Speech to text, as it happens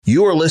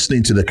You are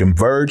listening to the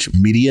Converge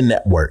Media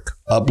Network,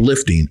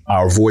 uplifting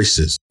our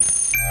voices.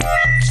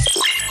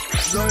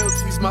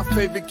 Loyalty's my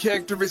favorite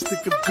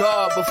characteristic of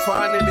God, but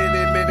finding it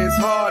in it is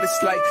hard.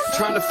 It's like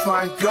trying to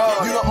find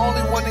God. You're the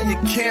only one in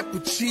your camp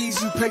with cheese.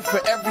 You pay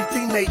for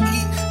everything they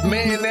eat.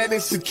 Man, that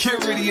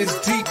insecurity is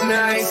deep.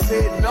 Now I ain't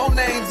said no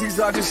names. These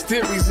are just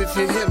theories. If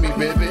you hear me,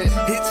 baby,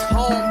 it's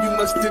home. You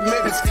must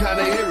admit it's kind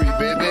of eerie,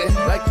 baby.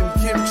 Like them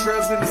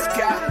chemtrails in the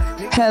sky.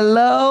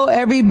 Hello,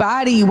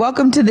 everybody.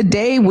 Welcome to The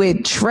Day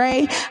with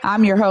Trey.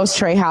 I'm your host,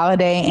 Trey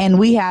Holiday, and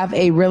we have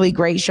a really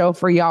great show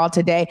for y'all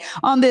today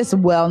on this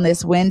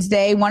Wellness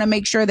Wednesday. Want to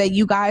make sure that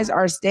you guys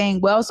are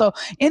staying well. So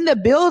in the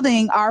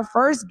building, our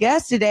first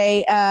guest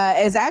today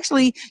is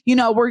actually,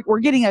 we're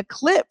getting a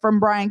clip from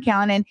Bryan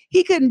Callen.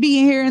 He couldn't be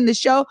here in the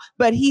show,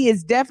 but he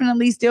is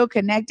definitely still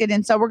connected.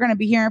 And so we're going to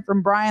be hearing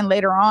from Bryan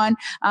later on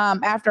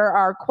after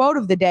our quote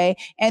of the day.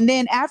 And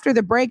then after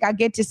the break, I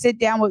get to sit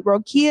down with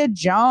Rokia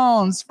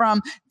Jones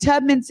from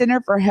Tubman Center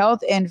for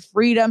Health and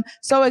Freedom.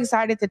 So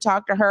excited to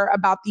talk to her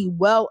about the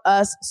Well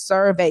Us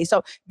survey.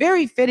 So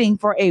very fitting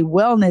for a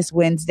Wellness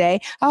Wednesday.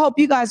 I hope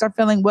you guys are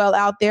feeling well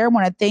out there. I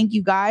want to thank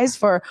you guys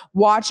for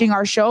watching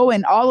our show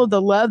and all of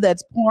the love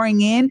that's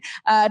pouring in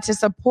to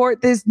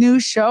support this new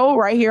show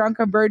right here on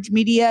Converge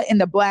Media in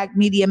the Black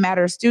Media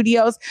Matter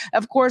Studios.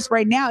 Of course,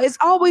 right now, it's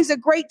always a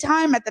great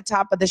time at the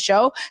top of the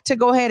show to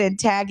go ahead and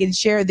tag and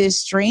share this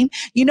stream.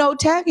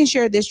 Tag and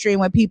share this stream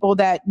with people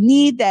that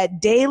need that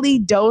daily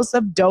dose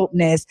of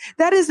dopeness.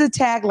 That is the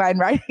tagline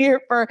right here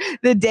for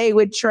The Day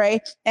with Trey,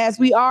 as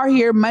we are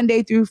here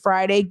Monday through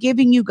Friday,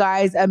 giving you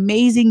guys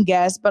amazing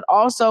guests, but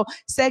also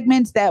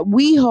segments that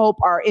we hope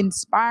are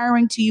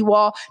inspiring to you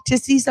all to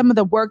see some of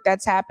the work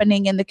that's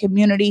happening in the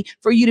community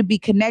for you to be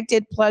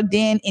connected, plugged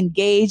in,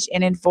 engaged,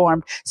 and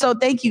informed. So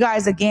thank you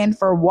guys again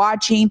for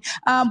watching.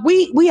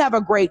 We have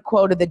a great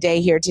quote of the day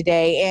here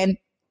today, and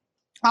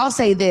I'll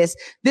say this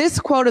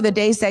quote of the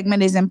day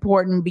segment is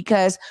important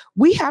because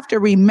we have to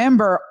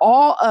remember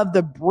all of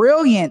the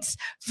brilliance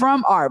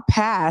from our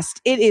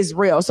past. It is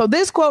real. So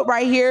this quote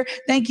right here,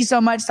 thank you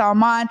so much,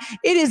 Salman.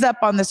 It is up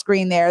on the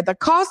screen there. The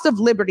cost of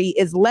liberty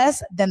is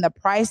less than the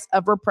price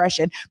of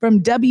repression,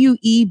 from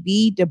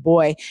W.E.B. Du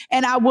Bois.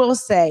 And I will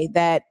say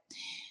that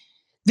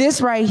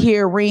this right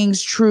here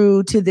rings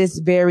true to this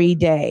very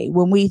day.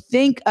 When we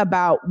think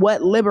about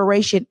what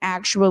liberation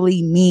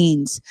actually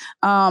means,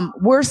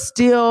 we're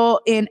still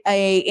in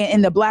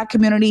the Black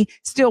community,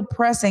 still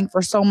pressing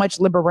for so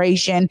much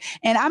liberation.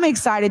 And I'm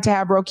excited to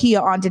have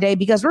Rokia on today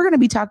because we're going to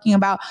be talking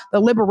about the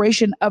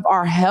liberation of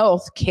our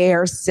health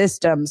care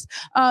systems.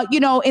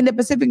 In the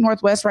Pacific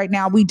Northwest right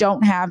now, we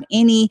don't have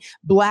any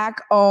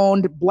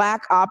Black-owned,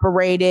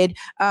 Black-operated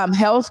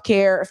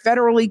healthcare,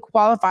 federally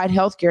qualified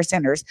healthcare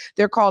centers.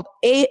 They're called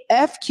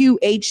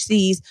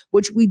FQHCs,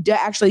 which we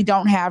actually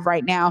don't have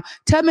right now.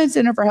 Tubman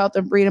Center for Health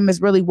and Freedom is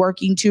really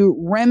working to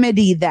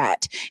remedy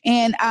that.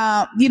 And,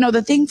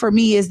 the thing for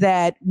me is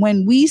that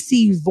when we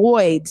see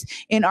voids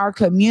in our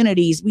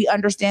communities, we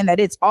understand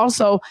that it's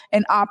also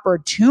an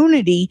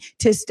opportunity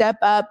to step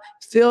up,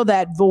 fill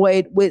that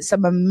void with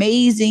some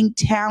amazing,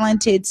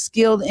 talented,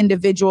 skilled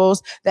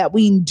individuals that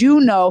we do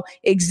know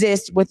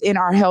exist within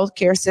our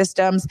healthcare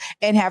systems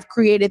and have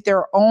created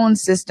their own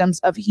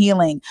systems of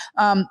healing.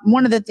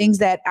 One of the things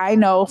that I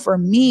know for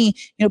me,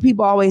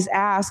 people always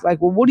ask, like,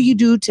 well, what do you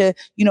do to,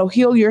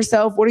 heal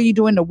yourself? What are you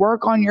doing to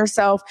work on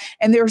yourself?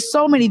 And there are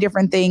so many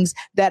different things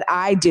that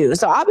I do.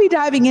 So I'll be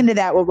diving into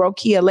that with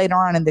Rokia later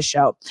on in the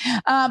show.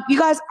 You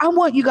guys, I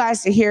want you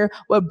guys to hear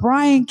what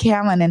Bryan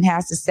Callen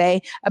has to say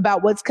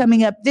about what's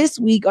coming up this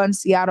week on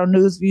Seattle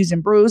News, Views,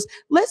 and Brews.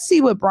 Let's see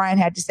what Bryan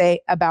had to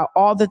say about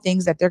all the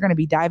things that they're going to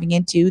be diving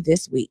into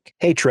this week.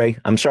 Hey, Trey,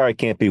 I'm sorry I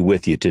can't be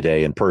with you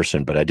today in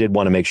person, but I did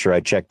want to make sure I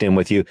checked in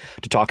with you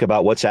to talk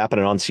about what's happening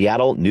on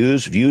Seattle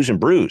News, Views, and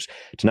Brews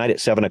tonight at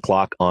 7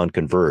 o'clock on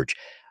Converge.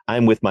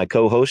 I'm with my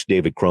co-host,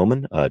 David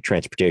Croman, a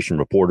transportation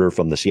reporter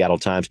from the Seattle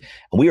Times,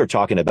 and we are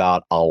talking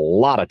about a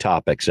lot of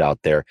topics out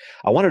there.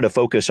 I wanted to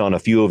focus on a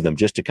few of them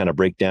just to kind of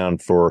break down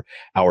for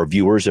our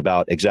viewers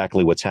about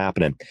exactly what's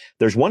happening.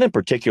 There's one in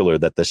particular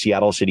that the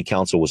Seattle City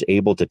Council was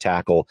able to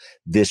tackle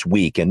this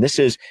week, and this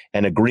is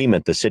an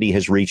agreement the city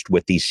has reached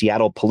with the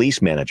Seattle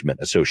Police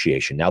Management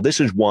Association. Now, this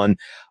is one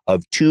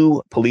of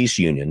two police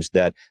unions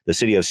that the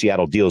city of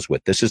Seattle deals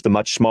with. This is the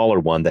much smaller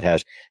one that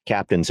has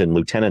captains and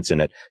lieutenants in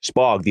it.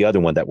 SPOG, the other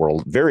one that we're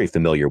very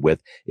familiar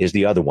with, is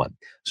the other one.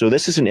 So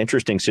this is an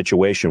interesting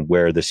situation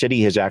where the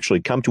city has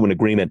actually come to an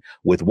agreement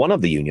with one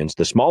of the unions,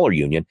 the smaller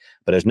union,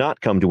 but has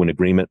not come to an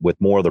agreement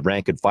with more of the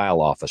rank and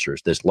file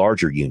officers, this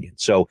larger union.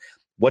 So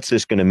what's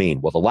this going to mean?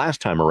 Well, the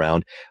last time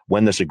around,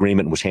 when this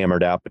agreement was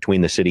hammered out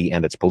between the city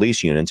and its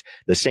police unions,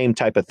 the same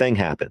type of thing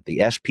happened. The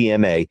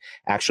SPMA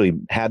actually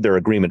had their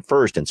agreement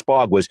first, and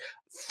SPOG was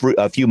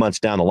a few months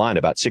down the line,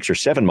 about 6 or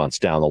 7 months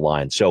down the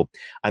line. So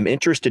I'm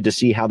interested to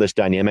see how this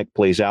dynamic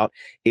plays out.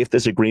 If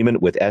this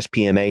agreement with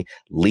SPMA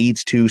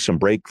leads to some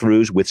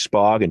breakthroughs with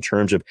SPOG in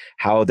terms of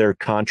how their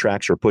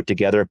contracts are put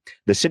together,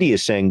 the city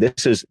is saying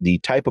this is the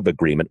type of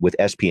agreement with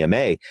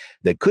SPMA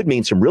that could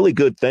mean some really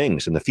good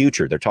things in the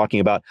future. They're talking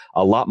about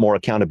a lot more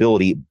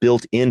accountability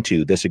built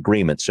into this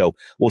agreement. So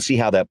we'll see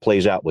how that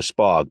plays out with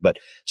SPOG, but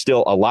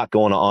still a lot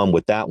going on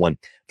with that one.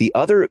 The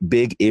other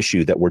big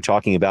issue that we're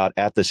talking about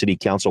at the city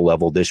council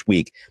level this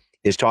week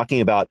is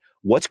talking about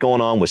what's going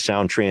on with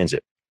Sound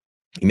Transit.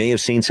 You may have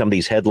seen some of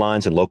these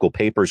headlines in local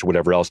papers or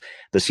whatever else.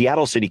 The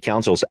Seattle City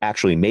Council has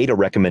actually made a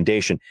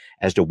recommendation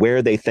as to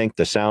where they think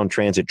the Sound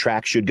Transit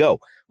track should go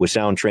with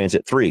Sound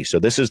Transit 3. So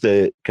this is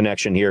the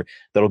connection here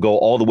that'll go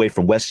all the way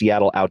from West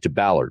Seattle out to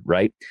Ballard,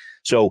 right?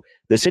 So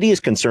the city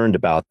is concerned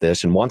about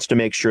this and wants to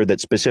make sure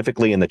that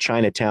specifically in the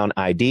Chinatown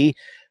ID,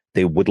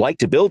 they would like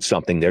to build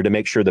something there to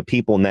make sure the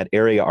people in that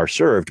area are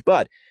served,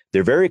 but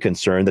they're very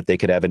concerned that they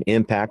could have an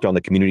impact on the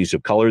communities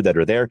of color that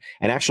are there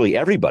and actually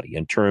everybody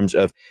in terms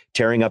of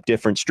tearing up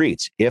different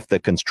streets. If the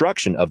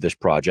construction of this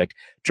project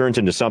turns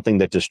into something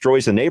that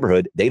destroys the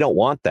neighborhood, they don't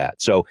want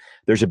that. So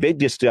there's a big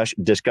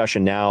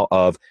discussion now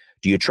of,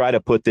 do you try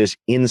to put this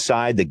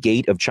inside the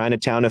gate of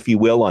Chinatown, if you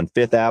will, on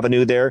Fifth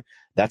Avenue there?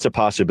 That's a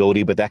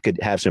possibility, but that could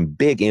have some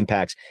big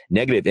impacts,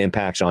 negative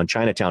impacts on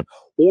Chinatown.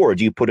 Or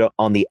do you put it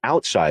on the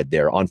outside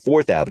there on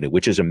 4th Avenue,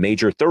 which is a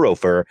major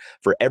thoroughfare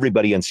for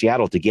everybody in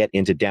Seattle to get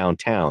into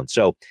downtown?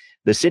 So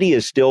the city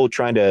is still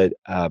trying to,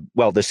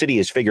 the city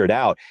has figured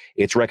out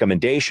its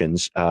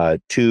recommendations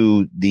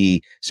to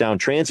the Sound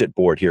Transit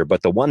Board here.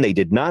 But the one they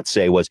did not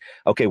say was,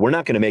 okay, we're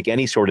not going to make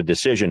any sort of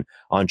decision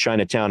on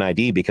Chinatown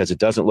ID because it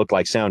doesn't look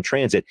like Sound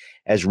Transit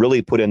has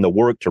really put in the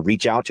work to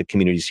reach out to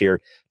communities here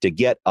to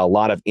get a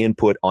lot of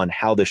input on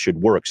how this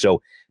should work.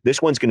 So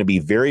this one's going to be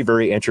very,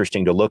 very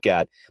interesting to look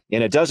at.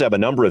 And it does have a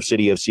number of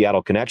City of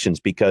Seattle connections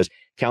because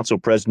Council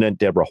President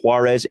Deborah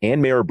Juarez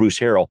and Mayor Bruce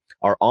Harrell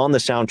are on the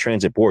Sound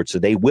Transit Board. So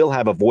they will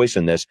have a voice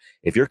in this.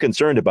 If you're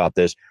concerned about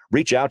this,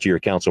 reach out to your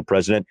council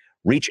president,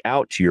 reach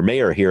out to your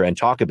mayor here and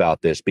talk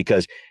about this,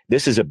 because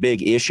this is a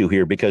big issue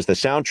here, because the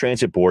Sound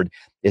Transit Board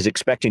is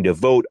expecting to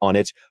vote on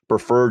its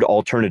preferred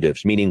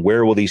alternatives, meaning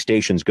where will these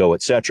stations go,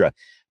 et cetera.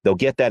 They'll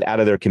get that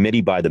out of their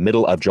committee by the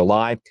middle of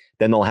July.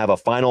 Then they'll have a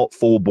final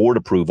full board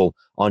approval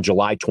on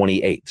July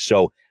 28th.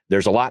 So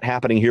there's a lot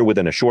happening here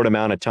within a short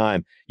amount of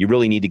time. You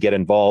really need to get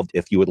involved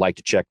if you would like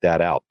to check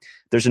that out.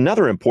 There's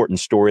another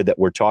important story that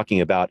we're talking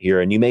about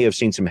here, and you may have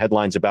seen some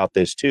headlines about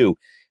this too.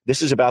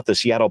 This is about the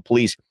Seattle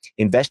police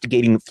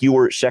investigating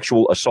fewer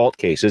sexual assault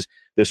cases.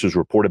 This was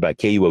reported by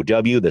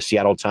KUOW, the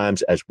Seattle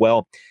Times as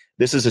well.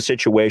 This is a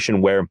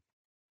situation where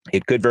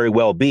it could very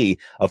well be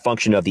a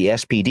function of the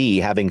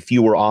SPD having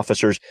fewer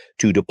officers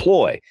to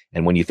deploy.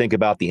 And when you think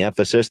about the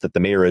emphasis that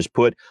the mayor has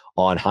put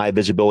on high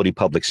visibility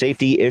public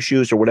safety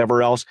issues or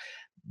whatever else,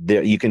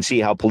 there, you can see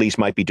how police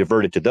might be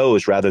diverted to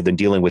those rather than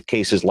dealing with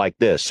cases like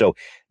this. So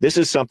this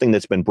is something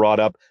that's been brought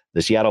up.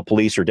 The Seattle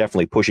police are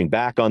definitely pushing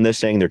back on this,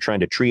 saying they're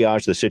trying to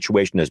triage the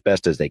situation as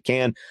best as they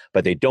can,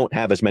 but they don't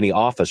have as many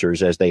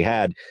officers as they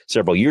had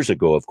several years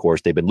ago. Of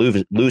course, they've been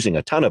losing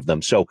a ton of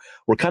them. So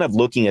we're kind of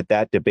looking at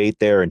that debate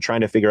there and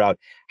trying to figure out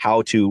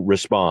how to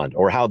respond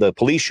or how the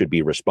police should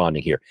be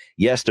responding here.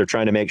 Yes, they're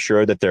trying to make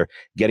sure that they're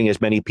getting as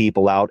many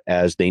people out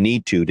as they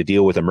need to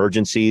deal with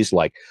emergencies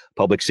like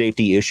public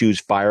safety issues,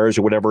 fires,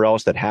 or whatever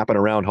else that happen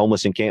around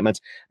homeless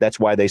encampments. That's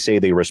why they say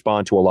they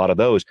respond to a lot of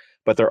those.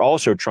 But they're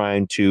also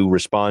trying to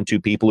respond to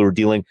people who are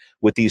dealing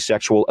with these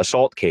sexual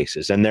assault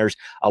cases. And there's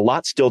a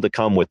lot still to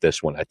come with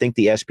this one. I think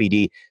the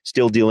SPD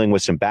still dealing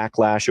with some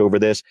backlash over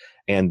this,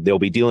 and they'll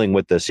be dealing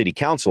with the city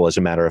council, as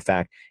a matter of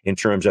fact, in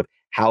terms of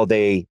how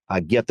they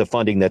get the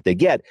funding that they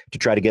get to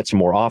try to get some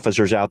more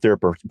officers out there,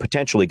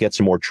 potentially get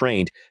some more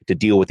trained to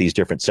deal with these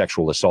different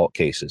sexual assault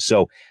cases.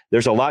 So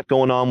there's a lot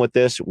going on with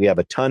this. We have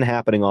a ton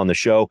happening on the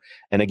show.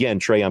 And again,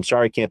 Trey, I'm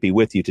sorry I can't be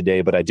with you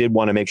today, but I did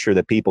want to make sure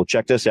that people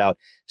check this out.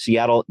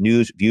 Seattle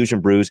News, Views,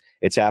 and Brews.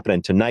 It's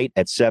happening tonight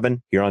at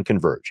 7 here on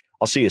Converge.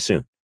 I'll see you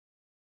soon.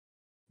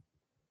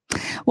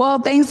 Well,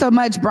 thanks so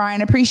much,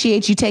 Brian.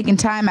 Appreciate you taking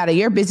time out of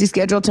your busy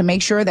schedule to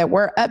make sure that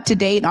we're up to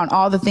date on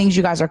all the things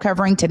you guys are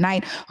covering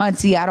tonight on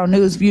Seattle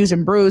News, Views,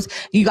 and Brews.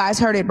 You guys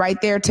heard it right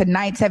there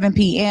tonight, 7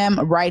 p.m.,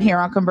 right here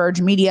on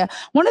Converge Media.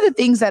 One of the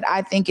things that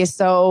I think is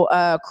so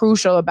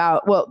crucial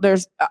about, well,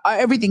 there's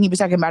everything he was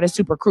talking about is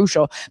super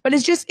crucial, but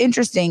it's just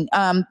interesting.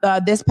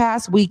 This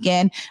past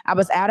weekend, I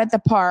was out at the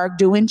park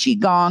doing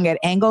Qigong at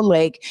Angle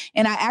Lake,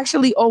 and I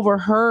actually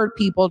overheard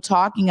people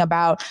talking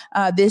about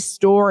this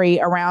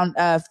story around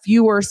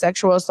fewer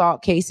sexual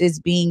assault cases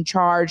being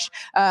charged,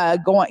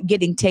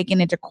 getting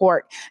taken into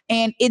court.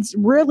 And it's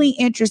really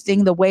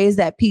interesting the ways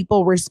that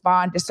people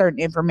respond to certain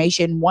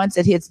information once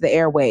it hits the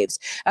airwaves.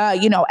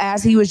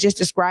 As he was just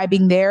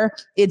describing there,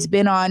 it's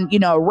been on,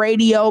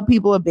 radio.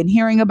 People have been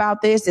hearing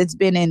about this. It's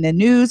been in the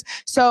news.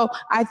 So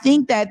I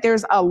think that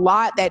there's a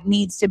lot that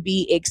needs to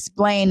be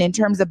explained in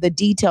terms of the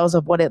details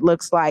of what it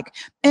looks like.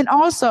 And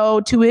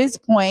also, to his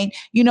point,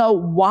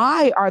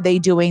 why are they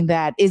doing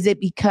that? Is it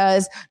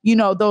because,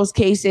 those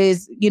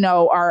cases,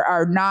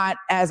 are not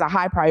as a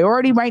high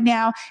priority right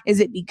now? Is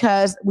it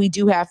because we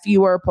do have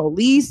fewer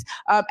police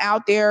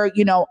out there,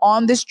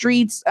 on the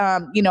streets,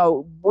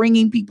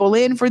 bringing people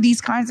in for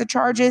these kinds of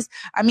charges?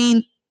 I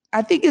mean,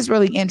 I think it's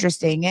really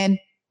interesting. And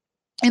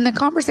in the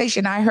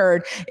conversation I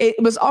heard, it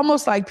was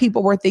almost like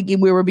people were thinking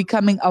we were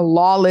becoming a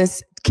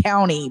lawless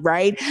county,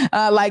 right?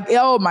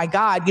 Oh my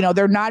God,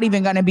 they're not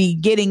even going to be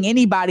getting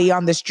anybody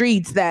on the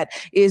streets that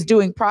is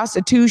doing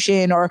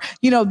prostitution or,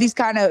 these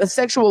kind of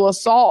sexual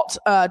assault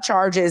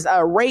charges,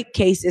 rape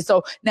cases.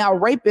 So now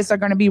rapists are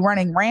going to be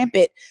running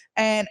rampant.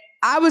 And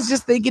I was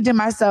just thinking to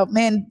myself,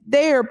 man,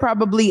 they're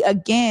probably,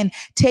 again,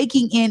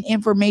 taking in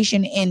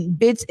information in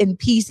bits and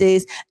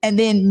pieces and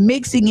then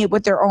mixing it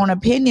with their own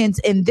opinions.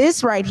 And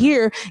this right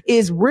here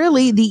is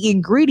really the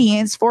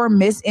ingredients for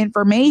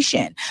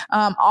misinformation.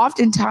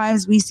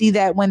 Oftentimes we see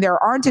that when there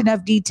aren't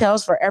enough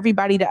details for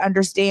everybody to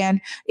understand,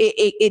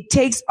 it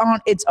takes on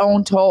its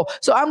own toll.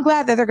 So I'm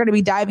glad that they're going to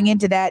be diving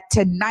into that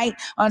tonight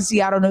on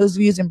Seattle News,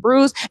 Views, and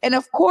Brews. And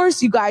of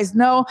course, you guys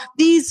know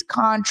these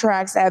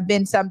contracts have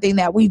been something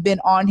that we've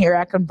been on here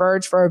at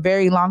Converge for a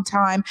very long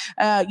time.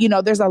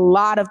 There's a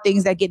lot of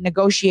things that get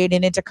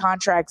negotiated into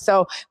contracts.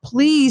 So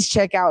please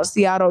check out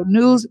Seattle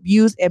News,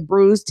 Views, and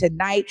Brews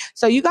tonight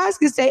so you guys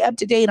can stay up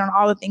to date on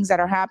all the things that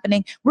are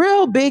happening.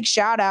 Real big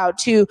shout out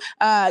to,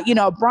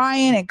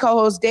 Brian and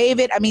co-host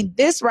David. I mean,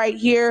 this right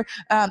here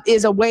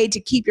is a way to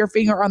keep your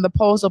finger on the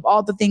pulse of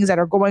all the things that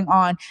are going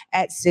on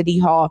at City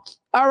Hall.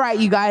 All right,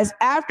 you guys,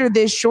 after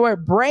this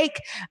short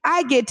break,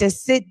 I get to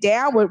sit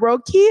down with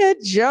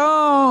Rokia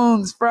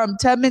Jones from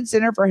Tubman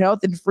Center for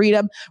Health and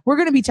Freedom. We're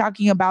going to be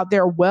talking about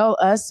their Well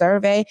Us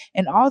survey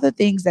and all the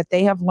things that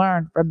they have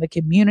learned from the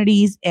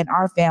communities and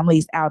our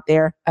families out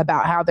there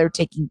about how they're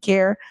taking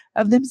care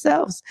of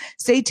themselves.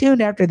 Stay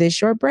tuned after this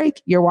short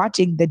break. You're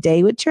watching The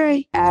Day with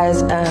Trey.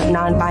 As a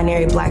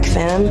non-binary Black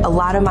femme, a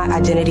lot of my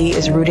identity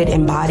is rooted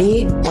in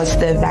body. Once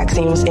the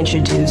vaccine was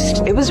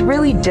introduced, it was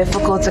really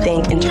difficult to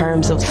think in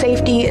terms of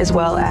safety as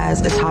well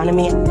as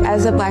autonomy.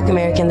 As a Black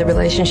American, the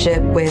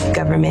relationship with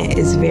government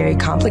is very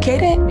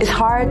complicated. It's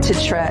hard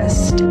to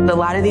trust. A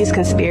lot of these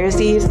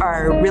conspiracies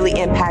are really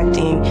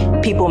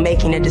impacting people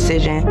making a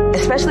decision,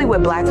 especially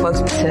with Black folks,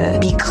 to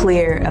be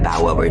clear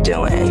about what we're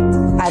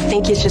doing. I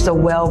think it's just a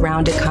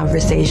well-rounded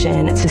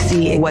conversation to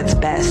see what's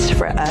best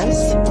for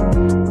us.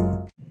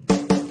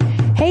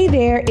 Hey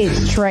there,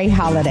 it's Trey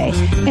Holiday.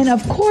 And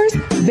of course,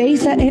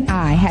 Vesa and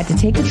I had to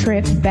take a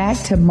trip back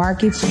to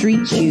Market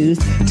Street Shoes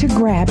to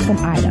grab some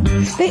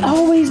items. They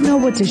always know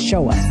what to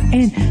show us.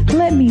 And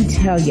let me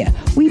tell you,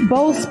 we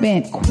both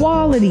spent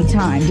quality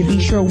time to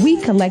be sure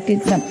we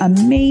collected some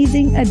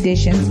amazing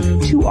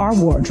additions to our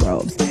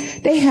wardrobes.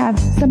 They have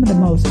some of the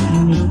most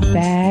unique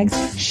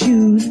bags,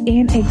 shoes,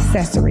 and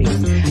accessories.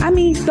 I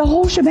mean, the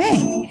whole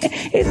shebang.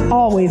 It's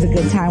always a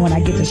good time when I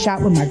get to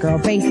shop with my girl,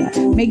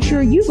 Vesa. Make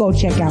sure you go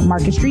check out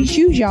Market Street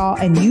Shoes, y'all,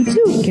 and you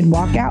too can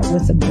walk out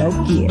with some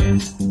dope gear.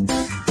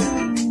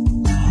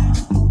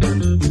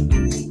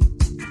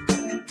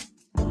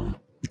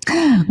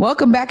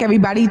 Welcome back,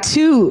 everybody,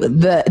 to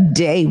The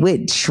Day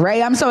with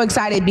Trey. I'm so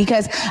excited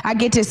because I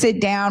get to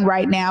sit down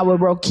right now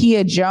with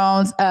Rokia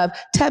Jones of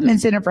Tubman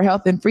Center for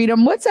Health and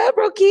Freedom. What's up,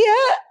 Rokia?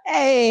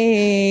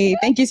 Hey,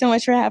 thank you so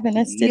much for having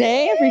us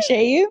today. I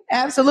appreciate you.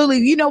 Absolutely.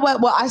 You know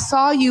what? Well, I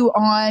saw you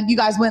you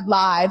guys went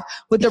live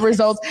with the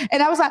results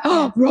and I was like,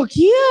 oh, Rokia.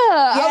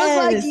 Yes.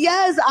 I was like,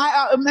 yes.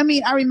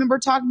 I remember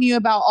talking to you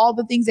about all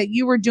the things that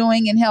you were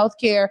doing in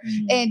healthcare.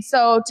 Mm-hmm. And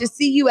so to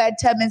see you at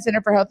Tubman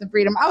Center for Health and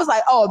Freedom, I was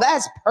like, oh,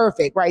 that's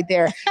perfect right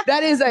there.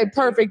 That is a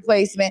perfect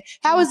placement.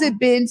 How has it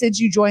been since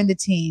you joined the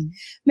team?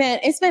 Man,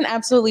 it's been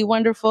absolutely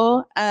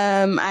wonderful.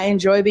 I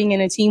enjoy being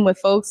in a team with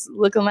folks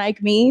looking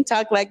like me,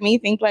 talk like me,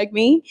 think like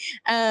me.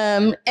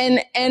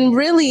 And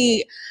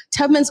really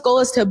Tubman's goal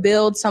is to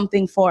build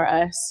something for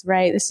us,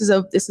 right? This is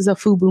a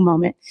FUBU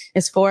moment.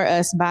 It's for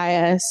us, by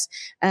us.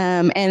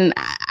 And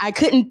I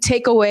couldn't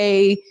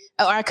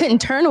I couldn't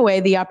turn away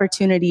the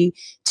opportunity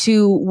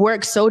to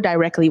work so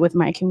directly with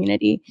my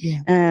community,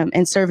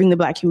 and serving the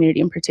Black community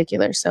in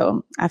particular.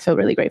 So I feel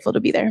really grateful to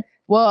be there.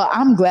 Well,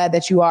 I'm glad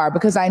that you are,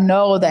 because I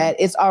know that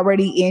it's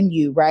already in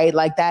you, right?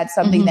 Like that's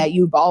something that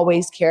you've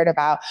always cared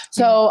about.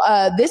 So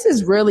this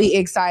is really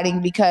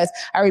exciting because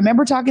I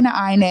remember talking to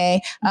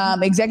Ine,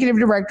 executive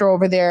director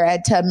over there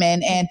at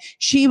Tubman, and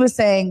she was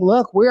saying,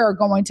 look, we are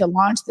going to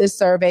launch this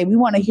survey. We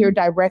want to hear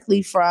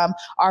directly from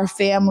our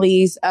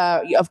families,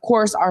 of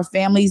course, our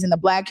families communities, in the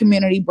Black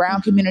community,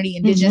 brown community,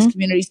 indigenous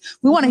communities.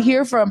 We want to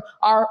hear from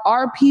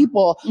our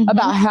people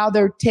about how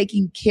they're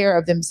taking care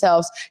of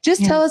themselves.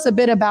 Just tell us a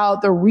bit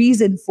about the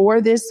reason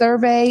for this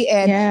survey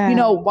and, you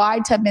know, why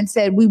Tubman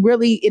said we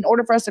really, in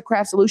order for us to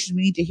craft solutions,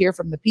 we need to hear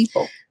from the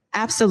people.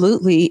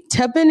 Absolutely.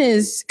 Tubman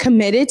is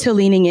committed to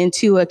leaning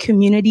into a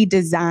community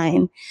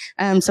design.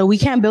 So we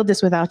can't build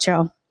this without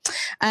y'all.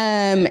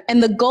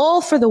 And the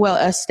goal for the Well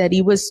Us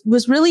study was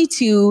really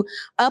to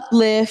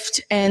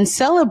uplift and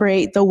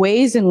celebrate the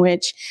ways in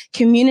which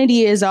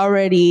community is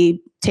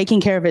already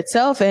taking care of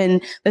itself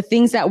and the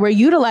things that we're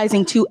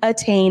utilizing to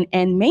attain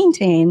and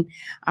maintain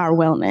our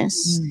wellness.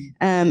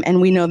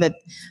 And we know that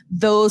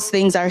those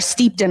things are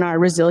steeped in our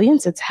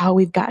resilience. It's how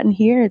we've gotten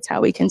here. It's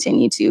how we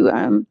continue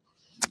to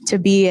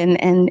be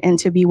and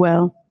to be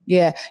well.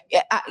 Yeah,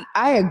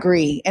 I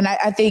agree. And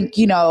I think,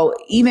 you know,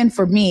 even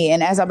for me,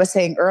 and as I was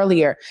saying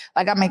earlier,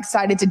 like I'm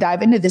excited to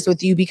dive into this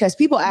with you because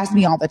people ask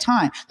me all the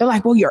time. They're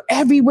like, well, you're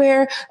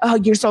everywhere.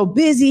 You're so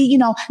busy. You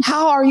know,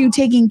 how are you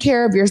taking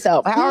care of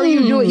yourself? How are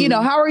you doing? You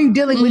know, how are you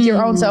dealing with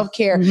your own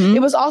self-care?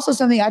 It was also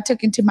something I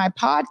took into my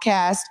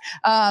podcast,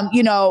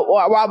 you know,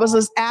 where I was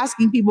just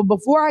asking people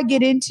before I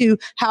get into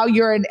how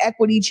you're an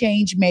equity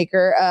change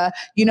maker,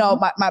 you know,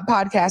 my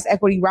podcast,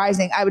 Equity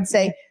Rising, I would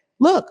say,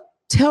 look,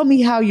 tell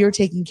me how you're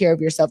taking care of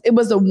yourself. It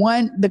was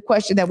the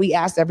question that we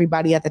asked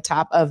everybody at the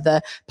top of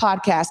the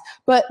podcast,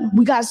 but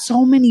we got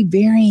so many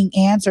varying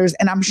answers.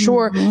 And I'm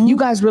sure you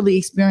guys really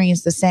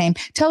experienced the same.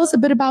 Tell us a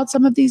bit about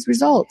some of these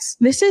results.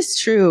 This is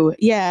true.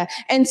 Yeah.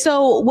 And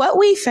so what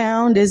we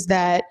found is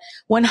that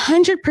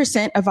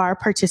 100% of our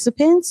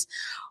participants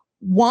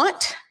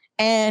want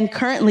and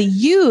currently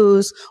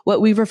use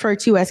what we refer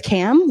to as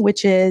CAM,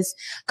 which is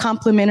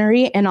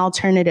complementary and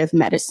alternative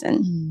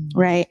medicine,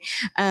 right?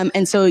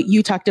 And so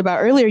you talked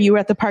about earlier, you were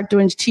at the park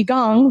doing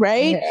Qigong,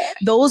 right? Yeah.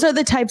 Those are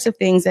the types of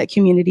things that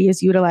community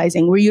is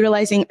utilizing. We're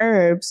utilizing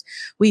herbs.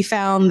 We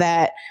found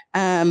that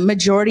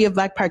majority of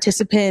Black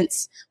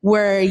participants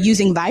were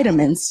using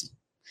vitamins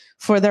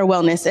for their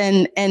wellness.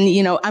 And,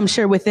 you know, I'm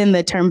sure within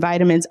the term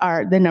vitamins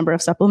are the number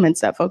of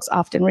supplements that folks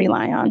often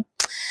rely on.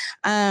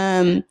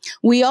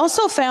 We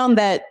also found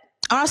that,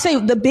 I'll say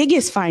the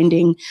biggest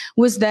finding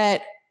was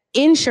that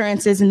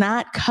insurance is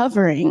not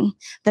covering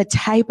the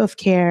type of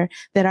care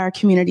that our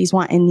communities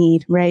want and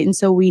need, right? And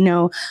so we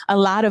know a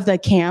lot of the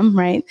CAM,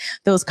 right?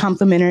 Those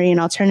complementary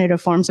and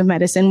alternative forms of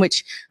medicine,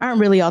 which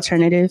aren't really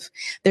alternative.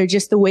 They're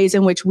just the ways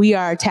in which we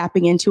are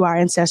tapping into our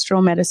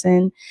ancestral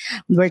medicine.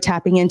 We're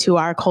tapping into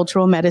our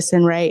cultural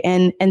medicine, right?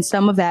 And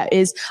some of that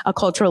is a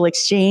cultural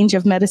exchange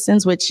of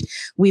medicines, which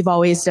we've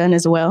always done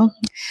as well.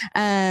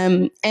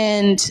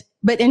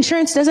 But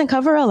insurance doesn't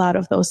cover a lot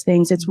of those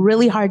things. It's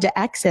really hard to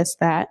access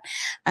that.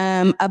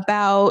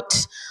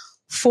 About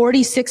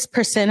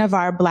 46% of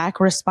our Black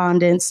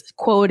respondents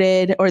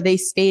quoted or they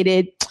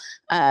stated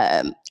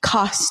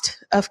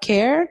cost of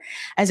care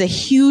as a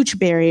huge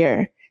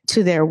barrier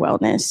to their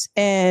wellness.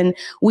 And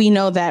we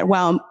know that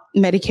while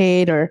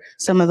Medicaid or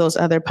some of those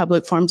other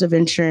public forms of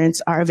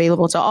insurance are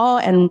available to all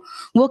and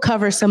will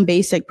cover some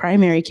basic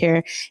primary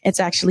care, it's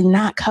actually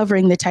not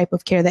covering the type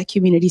of care that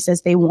community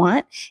says they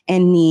want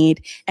and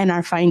need and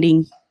are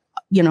finding,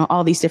 you know,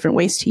 all these different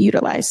ways to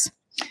utilize.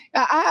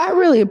 I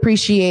really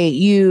appreciate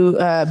you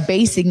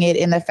basing it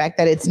in the fact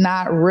that it's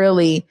not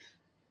really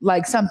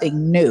like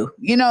something new.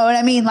 You know what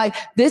I mean? Like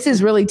this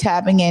is really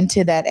tapping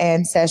into that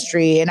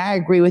ancestry. And I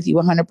agree with you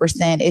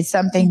 100%. It's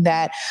something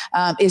that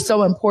is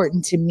so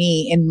important to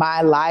me in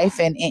my life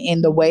and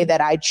in the way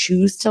that I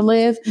choose to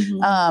live,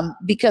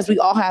 because we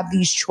all have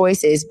these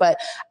choices. But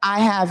I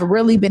have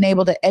really been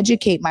able to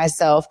educate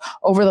myself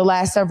over the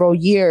last several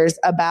years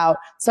about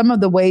some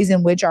of the ways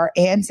in which our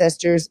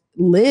ancestors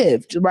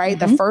lived, right?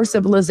 The first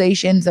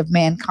civilizations of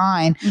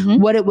mankind,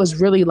 what it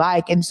was really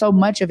like. And so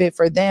much of it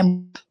for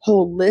them,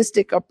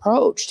 holistic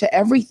approach to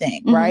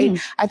everything, right?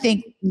 I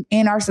think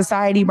in our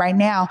society right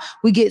now,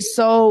 we've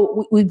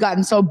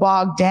gotten so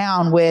bogged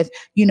down with,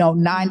 you know,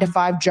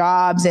 9-to-5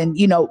 jobs and,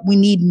 you know, we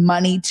need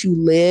money to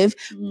live.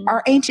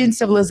 Our ancient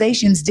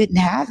civilizations didn't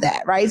have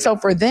that, right? So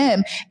for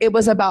them, it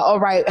was about, all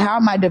right, how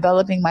am I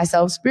developing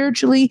myself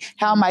spiritually?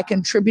 How am I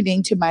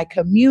contributing to my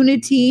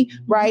community,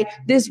 right?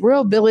 This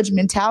real village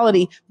mentality,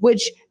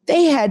 which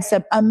they had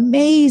some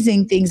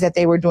amazing things that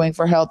they were doing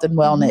for health and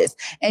wellness.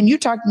 And you're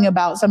talking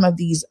about some of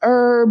these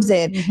herbs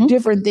and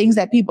different things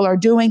that people are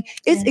doing.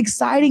 It's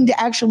exciting to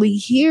actually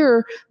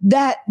hear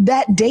that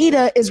that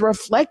data is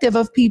reflective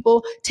of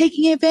people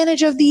taking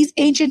advantage of these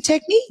ancient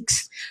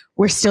techniques.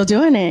 We're still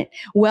doing it.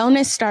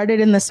 Wellness started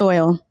in the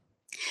soil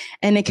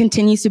and it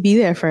continues to be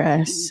there for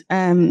us.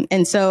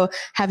 And so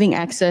having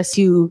access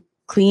to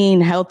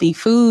clean, healthy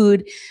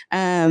food.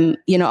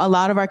 You know, a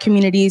lot of our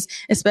communities,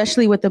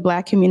 especially with the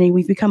Black community,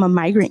 we've become a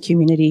migrant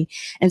community.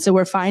 And so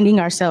we're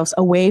finding ourselves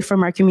away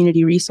from our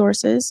community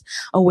resources,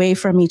 away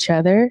from each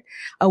other,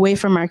 away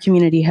from our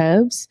community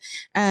hubs.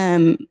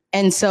 And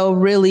so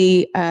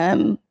really,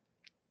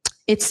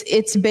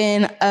 it's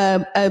been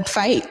a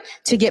fight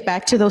to get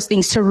back to those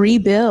things, to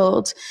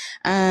rebuild.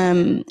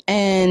 And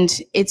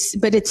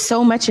it's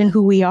so much in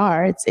who we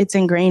are. It's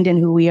ingrained in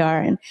who we are.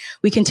 And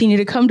we continue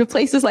to come to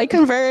places like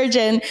Converge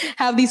and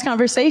have these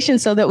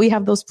conversations so that we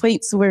have those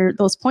points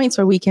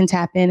where we can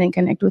tap in and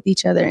connect with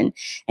each other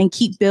and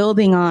keep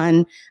building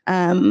on,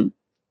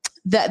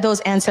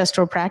 those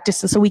ancestral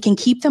practices so we can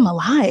keep them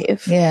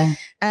alive. Yeah.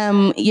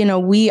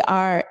 We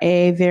are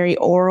a very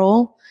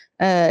oral,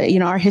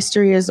 our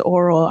history is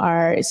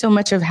oral. So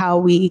much of how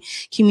we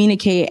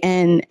communicate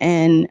and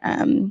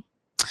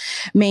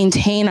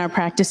maintain our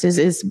practices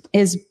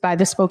is by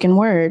the spoken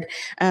word.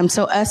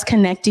 So us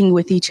connecting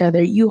with each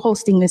other, you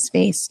hosting this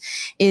space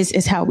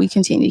is how we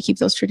continue to keep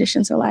those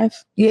traditions alive.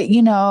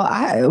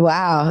 Yeah,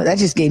 wow, that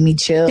just gave me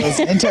chills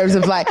in terms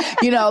of like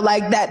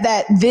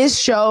that this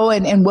show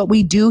and what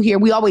we do here,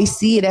 we always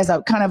see it as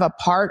a kind of a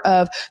part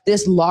of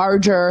this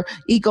larger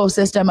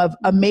ecosystem of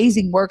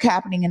amazing work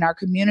happening in our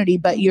community.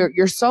 But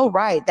you're so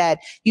right that,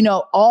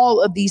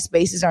 all of these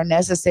spaces are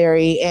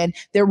necessary and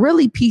they're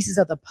really pieces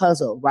of the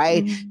puzzle,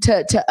 right?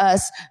 To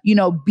us,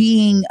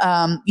 being,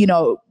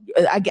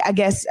 I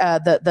guess,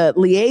 the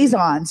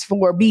liaisons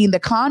for being the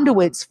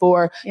conduits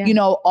for,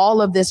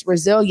 all of this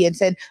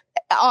resilience. And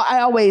I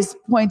always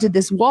point to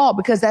this wall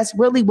because that's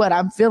really what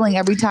I'm feeling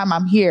every time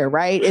I'm here,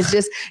 right? This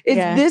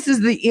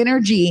is the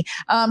energy.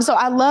 So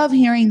I love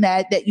hearing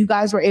that you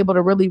guys were able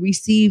to really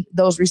receive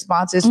those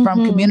responses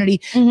from community.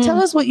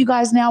 Tell us what you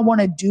guys now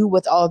want to do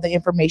with all of the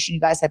information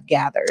you guys have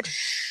gathered.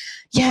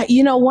 Yeah,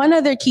 one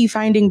other key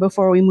finding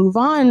before we move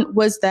on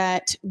was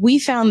that we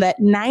found that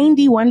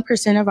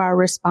 91% of our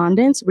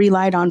respondents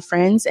relied on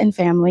friends and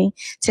family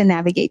to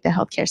navigate the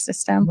healthcare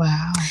system.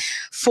 Wow.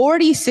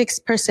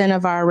 46%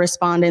 of our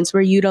respondents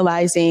were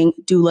utilizing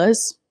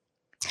doulas.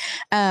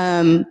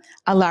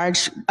 A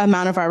large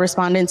amount of our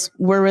respondents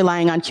were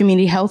relying on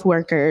community health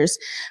workers,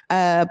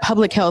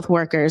 public health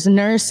workers,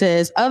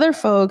 nurses, other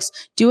folks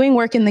doing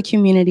work in the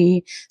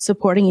community,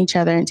 supporting each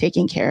other and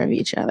taking care of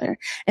each other.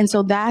 And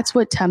so that's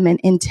what Tubman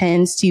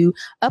intends to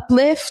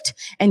uplift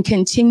and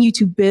continue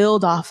to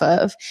build off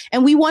of.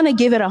 And we want to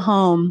give it a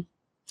home.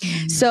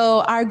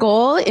 So our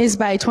goal is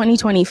by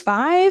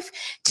 2025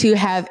 to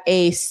have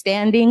a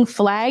standing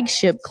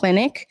flagship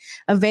clinic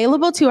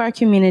available to our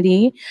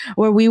community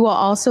where we will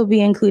also be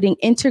including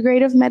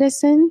integrative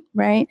medicine,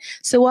 right?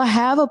 So we'll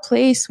have a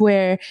place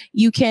where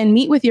you can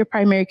meet with your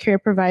primary care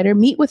provider,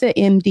 meet with an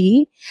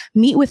MD,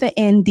 meet with an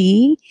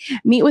ND,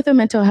 meet with a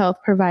mental health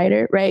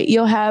provider, right?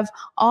 You'll have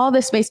all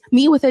the space,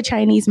 meet with a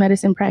Chinese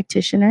medicine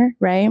practitioner,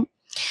 right?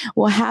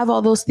 We'll have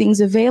all those things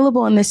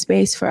available in this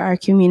space for our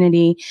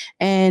community.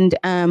 And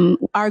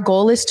our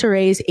goal is to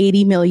raise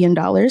 $80 million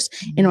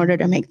in order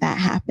to make that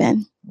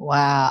happen.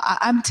 Wow.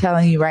 I'm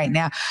telling you right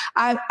now,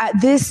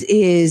 this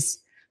is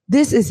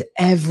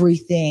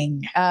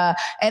everything.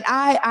 And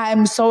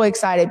I'm so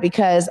excited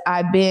because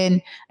I've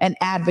been an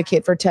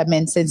advocate for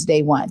Tubman since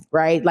day one,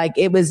 right? Like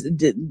it was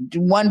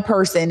one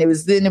person, it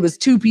was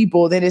two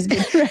people, then it's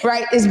been,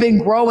 right. It's been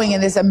growing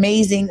in this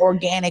amazing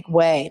organic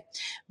way.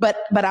 But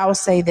I will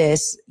say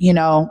this,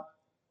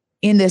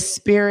 in the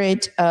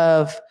spirit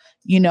of,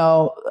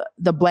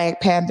 the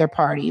Black Panther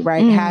Party,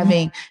 right?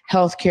 Having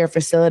healthcare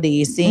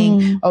facilities,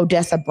 seeing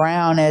Odessa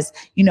Brown as,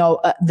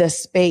 the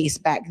space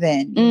back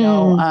then,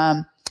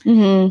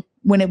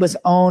 when it was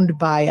owned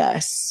by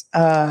us,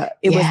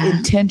 it was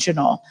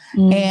intentional.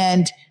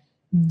 And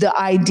the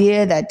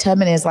idea that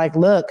Tubman is like,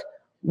 look,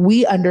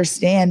 we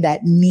understand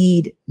that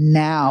need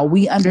now.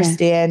 We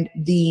understand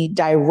the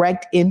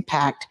direct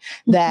impact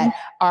that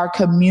our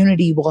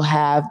community will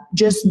have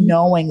just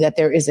knowing that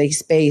there is a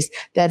space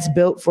that's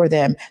built for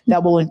them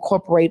that will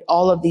incorporate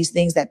all of these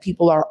things that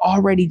people are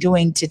already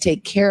doing to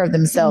take care of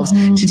themselves,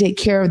 to take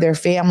care of their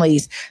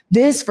families.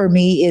 This for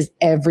me is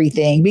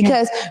everything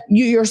because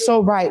you're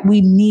so right. We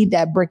need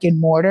that brick and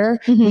mortar.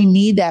 We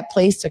need that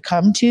place to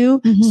come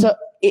to. So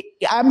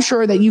I'm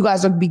sure that you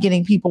guys are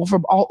getting people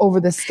from all over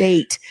the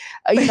state,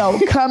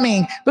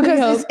 coming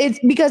because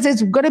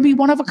it's going to be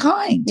one of a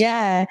kind.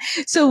 Yeah.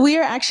 So we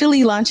are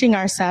actually launching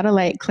our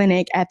satellite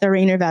clinic at the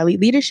Rainier Valley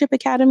Leadership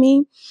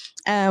Academy.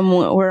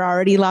 We're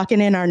already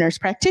locking in our nurse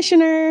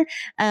practitioner.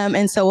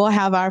 And so we'll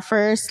have our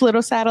first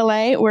little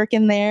satellite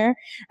working there.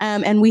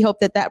 And we hope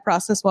that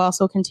process will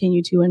also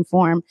continue to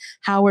inform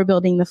how we're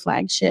building the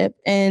flagship.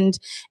 And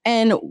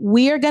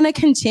we are going to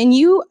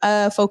continue,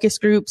 focus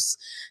groups,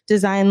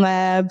 design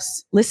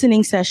labs,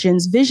 listening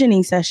sessions,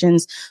 visioning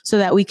sessions, so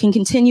that we can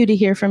continue to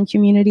hear from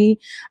community.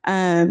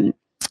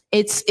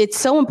 It's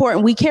so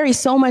important. We carry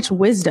so much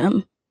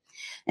wisdom.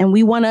 And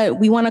we want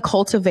to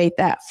cultivate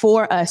that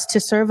for us, to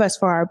serve us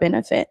for our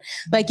benefit.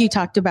 Like you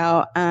talked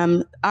about,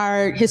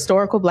 our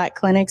historical Black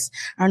clinics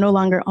are no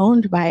longer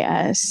owned by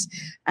us.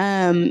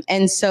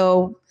 And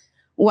so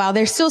while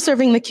they're still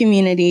serving the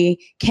community,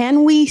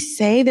 can we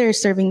say they're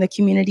serving the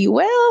community?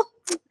 Well,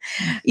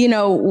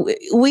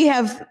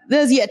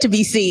 there's yet to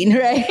be seen,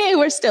 right?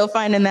 We're still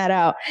finding that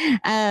out.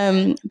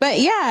 But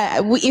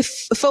yeah,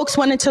 if folks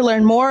wanted to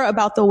learn more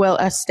about the Well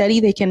Us study,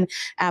 they can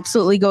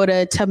absolutely go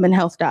to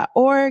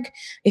tubmanhealth.org.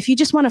 If you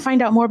just want to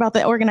find out more about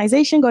the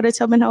organization, go to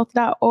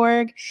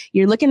tubmanhealth.org.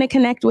 You're looking to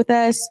connect with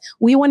us.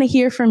 We want to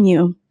hear from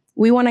you.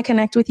 We want to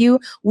connect with you.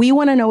 We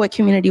want to know what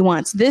community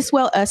wants. This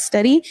Well Us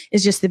study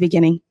is just the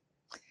beginning.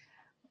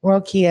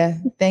 Rokia,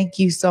 thank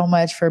you so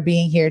much for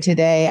being here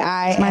today.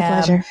 My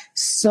pleasure.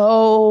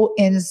 So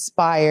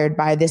inspired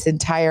by this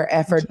entire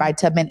effort by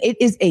Tubman. It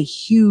is a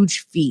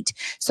huge feat.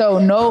 So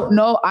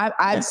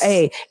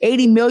hey,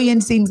 80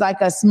 million seems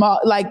like a small,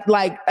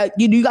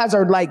 you guys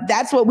are like,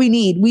 that's what we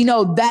need. We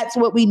know that's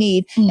what we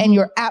need. Mm-hmm. And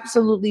you're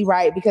absolutely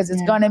right, because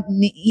it's going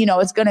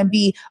to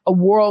be a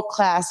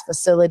world-class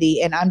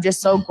facility. And I'm just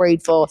so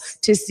grateful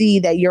to see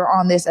that you're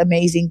on this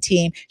amazing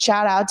team.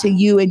 Shout out to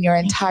you and your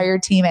entire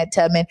team at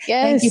Tubman.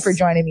 Yes. Thank you for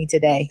joining me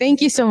today. Thank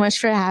you so much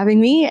for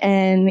having me.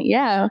 And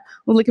yeah,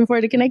 we're looking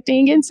forward to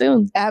connecting again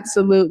soon.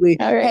 Absolutely.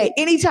 All right. Hey,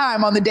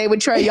 anytime on the Day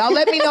with Trey, y'all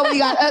let me know when you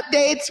got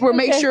updates. We'll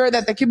make sure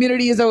that the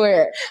community is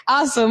aware.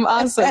 Awesome.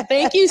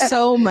 Thank you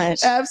so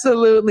much.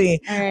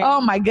 Absolutely. Right. Oh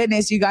my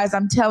goodness, you guys,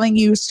 I'm telling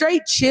you,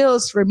 straight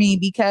chills for me,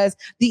 because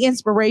the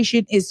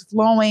inspiration is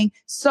flowing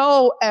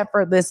so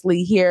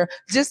effortlessly here,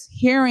 just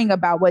hearing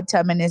about what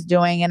Tubman is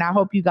doing. And I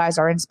hope you guys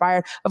are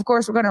inspired. Of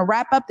course, we're going to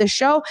wrap up the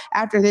show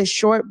after this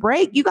short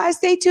break. You guys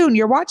stay tuned.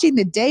 You're watching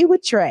The Day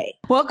with Trey.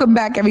 Welcome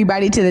back,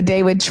 everybody, to The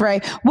Day with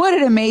Trey. What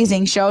an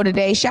amazing show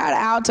today. Shout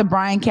out to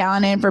Brian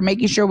Callanan for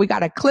making sure we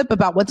got a clip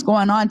about what's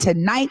going on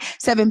tonight,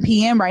 7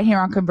 p.m. right here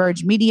on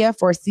Converge Media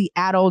for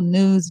Seattle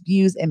News,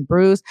 Views, and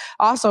Brews.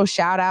 Also,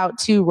 shout out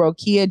to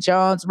Rokia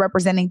Jones,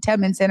 representing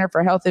Tubman Center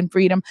for Health and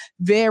Freedom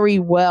very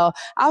well.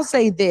 I'll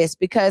say this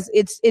because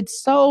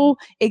it's so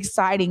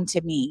exciting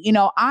to me.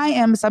 I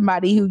am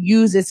somebody who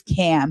uses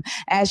CAM,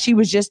 as she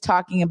was just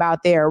talking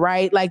about there,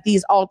 right? Like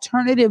these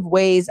alternative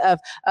ways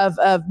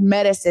of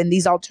medicine,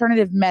 these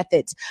alternative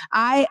methods.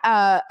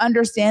 I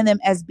understand them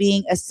as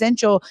being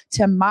essential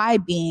to my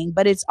being,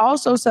 but it's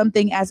also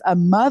something as a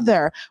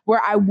mother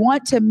where I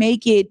want to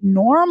make it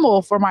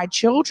normal for my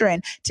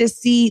children to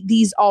see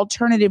these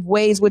alternative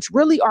ways, which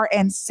really are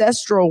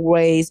ancestral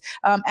ways,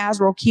 as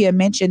Rokia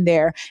mentioned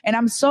there. And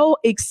I'm so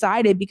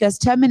excited because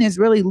Tubman is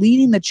really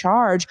leading the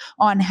charge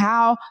on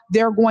how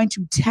they're going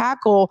to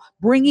tackle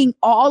bringing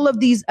all of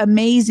these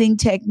amazing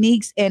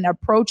techniques and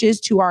approaches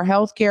to our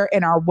healthcare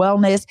and our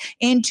wellness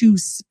into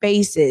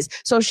spaces.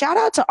 So shout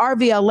out to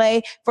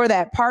RVLA for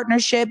that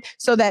partnership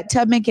so that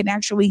Tubman can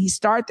actually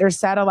start their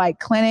satellite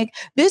clinic.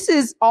 This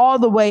is all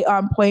the way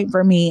on point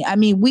for me. I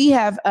mean, we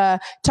have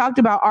talked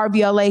about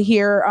RVLA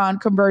here on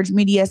Converge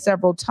Media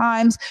several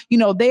times.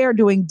 They are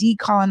doing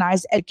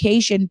decolonized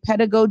education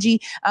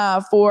pedagogy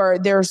for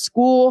their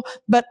school,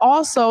 but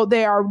also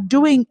they are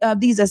doing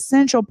these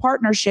essential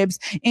partnerships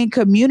in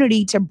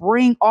community to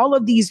bring all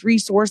of these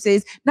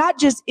resources, not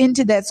just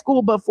into that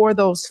school, but for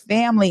those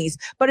families.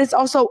 But it's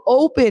also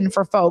open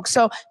for folks.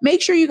 So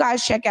make sure you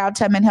guys check out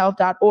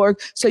tubmanhealth.org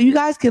so you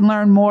guys can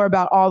learn more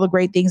about all the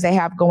great things they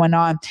have going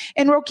on.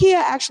 And Rokia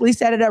actually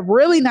set it up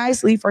really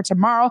nicely for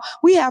tomorrow.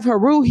 We have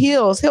Haru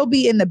Hills. He'll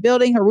be in the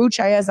building. Haru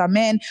Chayez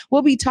Amen.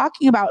 We'll be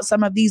talking about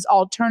some of these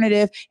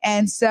alternative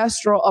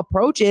ancestral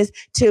approaches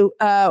to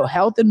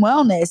health and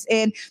wellness.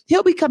 And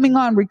he'll be coming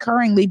on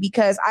recurringly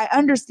because I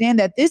understand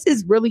that this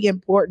is really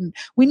important.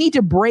 We need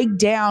to break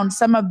down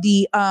some of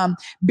the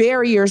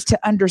barriers to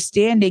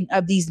understanding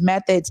of these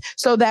methods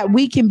so that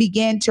we can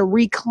begin to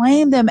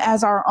reclaim them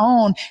as our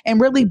own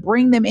and really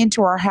bring them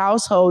into our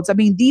households. I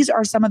mean, these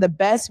are some of the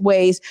best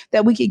ways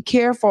that we can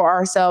care for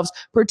ourselves,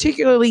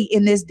 particularly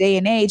in this day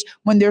and age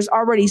when there's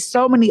already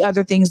so many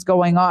other things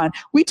going on.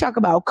 We talk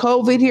about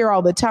COVID here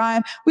all the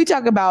time. We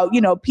talk about,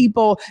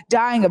 people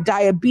dying of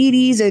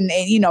diabetes and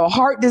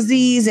heart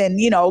disease and,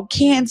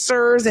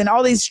 cancers and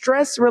all these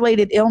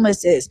stress-related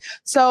illnesses.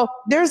 So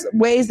there's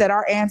ways that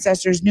our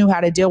ancestors knew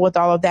how to deal with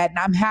all of that. And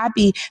I'm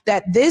happy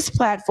that this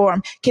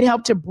platform can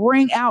help to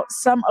bring out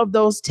some of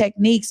those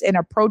techniques and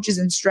approaches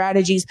and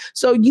strategies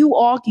so you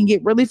all can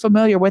get really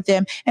familiar with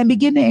them and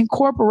begin to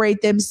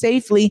incorporate them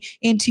safely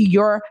into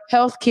your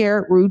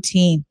healthcare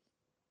routine.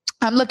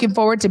 I'm looking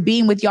forward to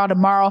being with y'all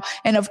tomorrow.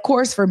 And of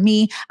course, for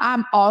me,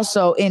 I'm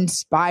also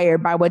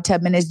inspired by what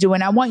Tubman is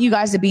doing. I want you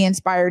guys to be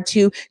inspired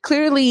too.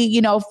 Clearly,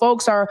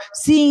 folks are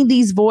seeing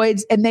these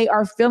voids and they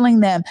are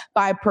filling them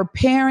by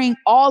preparing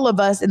all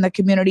of us in the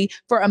community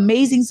for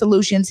amazing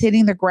solutions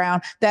hitting the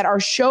ground that are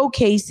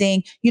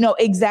showcasing,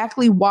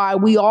 exactly why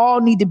we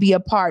all need to be a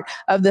part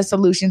of the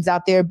solutions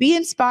out there. Be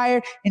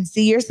inspired and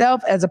see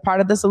yourself as a part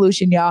of the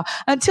solution, y'all.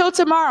 Until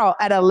tomorrow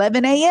at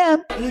 11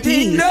 a.m.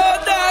 Peace.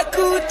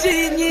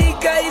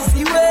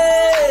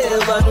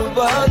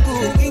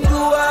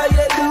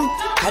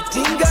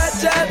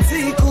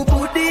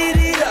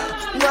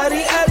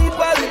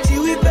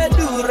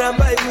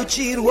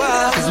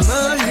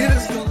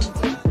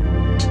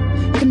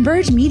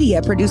 Converge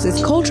Media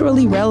produces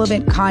culturally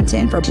relevant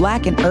content for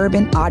Black and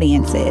urban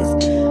audiences.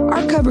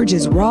 Our coverage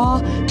is raw,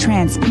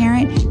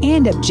 transparent,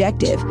 and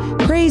objective,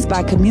 praised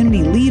by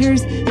community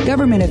leaders,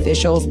 government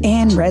officials,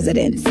 and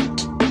residents.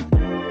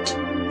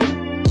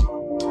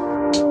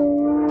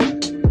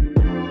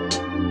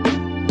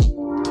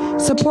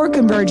 Support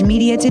Converge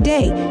Media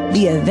today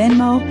via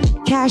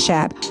Venmo, Cash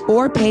App,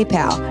 or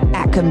PayPal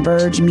at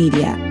Converge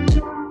Media.